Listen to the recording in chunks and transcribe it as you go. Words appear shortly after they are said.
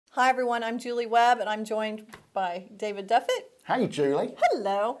Hi everyone, I'm Julie Webb and I'm joined by David Duffett. Hey Julie.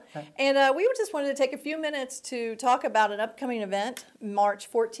 Hello. Hey. And we just wanted to take a few minutes to talk about an upcoming event,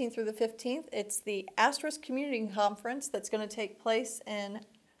 March 14th through the 15th. It's the Asterisk Community Conference that's going to take place in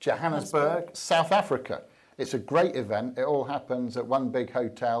Johannesburg, South Africa. It's a great event. It all happens at one big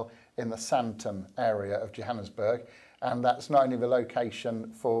hotel in the Sandton area of Johannesburg. And that's not only the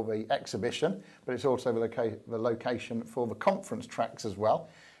location for the exhibition, but it's also the location for the conference tracks as well.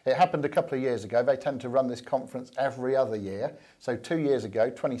 It happened a couple of years ago. They tend to run this conference every other year. So 2 years ago,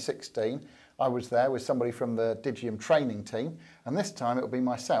 2016, I was there with somebody from the Digium training team. And this time it will be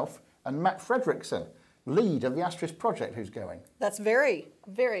myself and Matt Fredrickson, lead of the Asterisk project, who's going. That's very,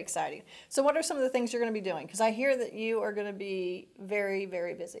 very exciting. So what are some of the things you're going to be doing? Because I hear that you are going to be very,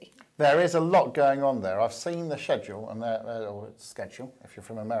 very busy. There is a lot going on there. I've seen the schedule, and or schedule, if you're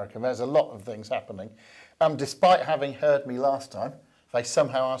from America. There's a lot of things happening. Despite having heard me last time, they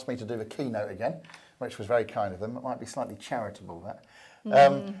somehow asked me to do the keynote again, which was very kind of them. It might be slightly charitable, that.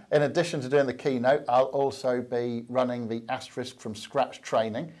 In addition to doing the keynote, I'll also be running the Asterisk from Scratch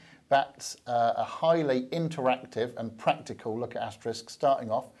training. That's a highly interactive and practical look at Asterisk, starting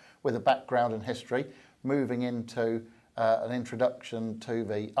off with a background and history, moving into an introduction to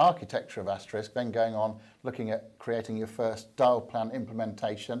the architecture of Asterisk, then going on looking at creating your first dial plan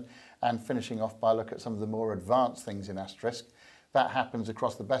implementation and finishing off by a look at some of the more advanced things in Asterisk. That happens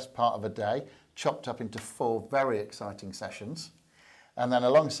across the best part of a day, chopped up into 4 very exciting sessions. And then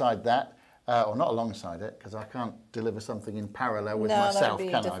alongside that, or not alongside it, because I can't deliver something in parallel with myself,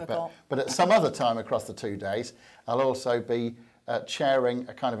 can I? But at some other time across the 2 days, I'll also be chairing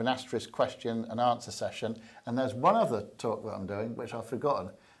a kind of an Asterisk question and answer session. And there's one other talk that I'm doing, which I've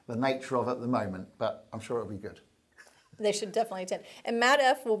forgotten the nature of at the moment, but I'm sure it'll be good. They should definitely attend. And Matt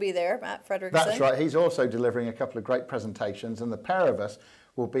F. will be there, Matt Fredrickson. That's right. He's also delivering a couple of great presentations, and the pair of us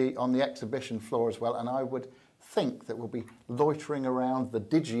will be on the exhibition floor as well. And I would think that we'll be loitering around the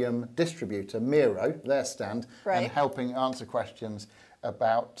Digium distributor, Miro, their stand, and helping answer questions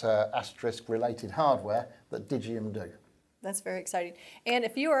about Asterisk-related hardware that Digium do. That's very exciting. And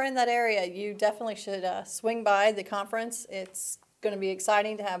if you are in that area, you definitely should swing by the conference. It's going to be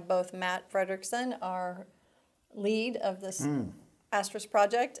exciting to have both Matt Fredrickson, our lead of this Asterisk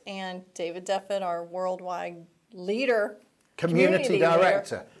project, and David Duffett, our worldwide leader, community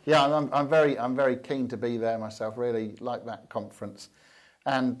director. Leader. Yeah, I'm very keen to be there myself. Really like that conference.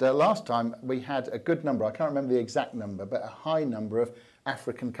 And last time we had a good number. I can't remember the exact number, but a high number of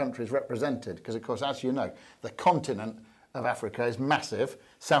African countries represented. Because of course, as you know, the continent of Africa is massive.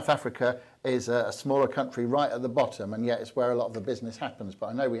 South Africa is a smaller country right at the bottom, and yet it's where a lot of the business happens. But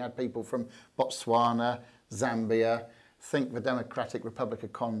I know we had people from Botswana, Zambia, think the Democratic Republic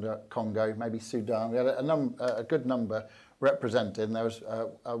of Congo, maybe Sudan. We had a good number represented, and there was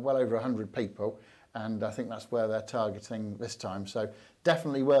well over 100 people, and I think that's where they're targeting this time. So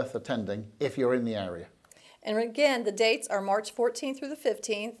definitely worth attending if you're in the area. And again, the dates are March 14th through the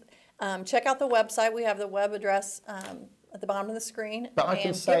 15th. Check out the website. We have the web address at the bottom of the screen. But I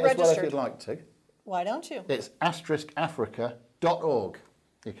can say it as well if you'd like to. Why don't you? It's asteriskafrica.org.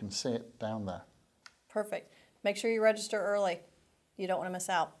 You can see it down there. Perfect. Make sure you register early. You don't want to miss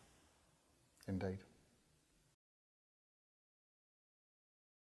out. Indeed.